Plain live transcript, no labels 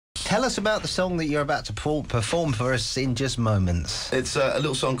Tell us about the song that you're about to perform for us in just moments. It's a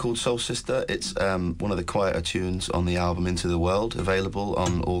little song called Soul Sister. It's one of the quieter tunes on the album Into the World, available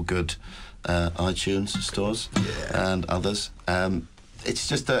on all good iTunes stores and others. It's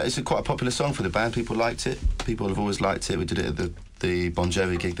just it's quite a popular song for the band. People liked it. People have always liked it. We did it at the Bon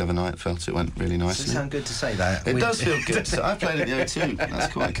Jovi gig the other night. Felt it went really nicely. Does it sound good to say that? It does feel good. So I played at the O2.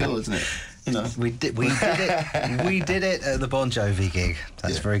 That's quite cool, isn't it? You know. We did it. We did it at the Bon Jovi gig.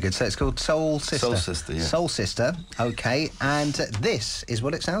 That's very good. So it's called Soul Sister. Soul Sister, yeah. Soul Sister. Okay, and this is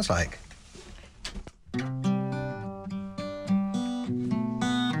what it sounds like.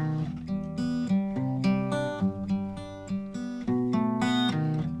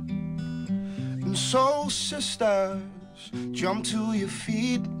 Soul sisters, jump to your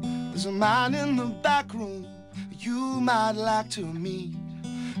feet. There's a man in the back room you might like to meet.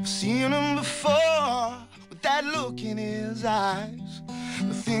 I've seen him before with that look in his eyes.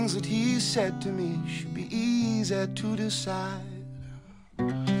 The things that he said to me should be easy to decide.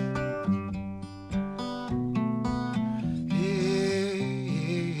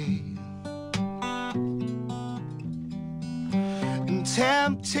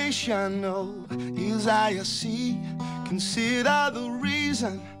 Temptation, no, is I see. Consider the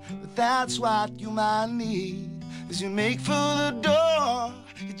reason, but that's what you might need. As you make for the door,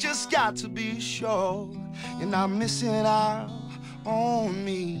 you just got to be sure you're not missing out on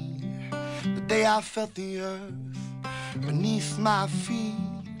me. The day I felt the earth beneath my feet,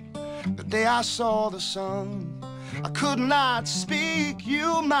 the day I saw the sun, I could not speak.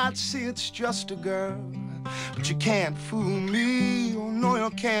 You might say it's just a girl, but you can't fool me. Oh no,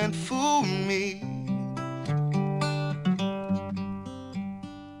 you can't fool me.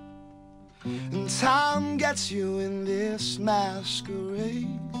 And time gets you in this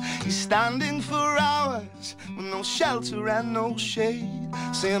masquerade. You're standing for hours with no shelter and no shade,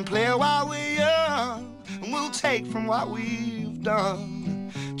 saying play while we're young, and we'll take from what we've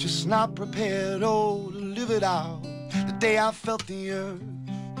done. Just not prepared, oh, to live it out. The day I felt the earth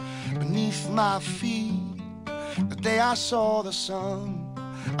beneath my feet, the day I saw the sun,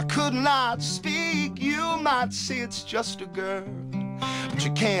 I could not speak. You might say it's just a girl, but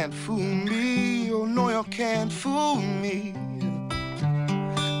you can't fool me. Oh no, you can't fool me.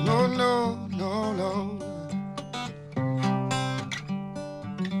 No, no, no, no.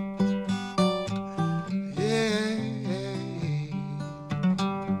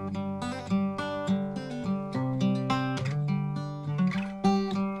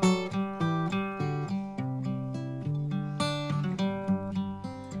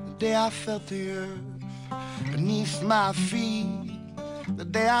 The day I felt the earth beneath my feet, the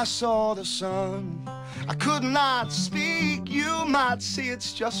day I saw the sun, I could not speak. You might say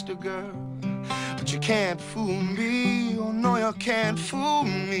it's just a girl, but you can't fool me. Oh no, you can't fool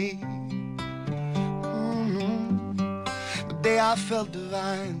me. The day I felt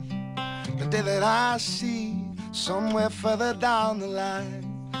divine, the day that I see somewhere further down the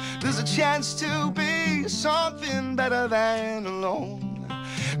line, there's a chance to be something better than alone.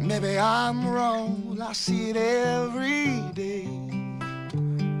 Maybe I'm wrong, I see it every day.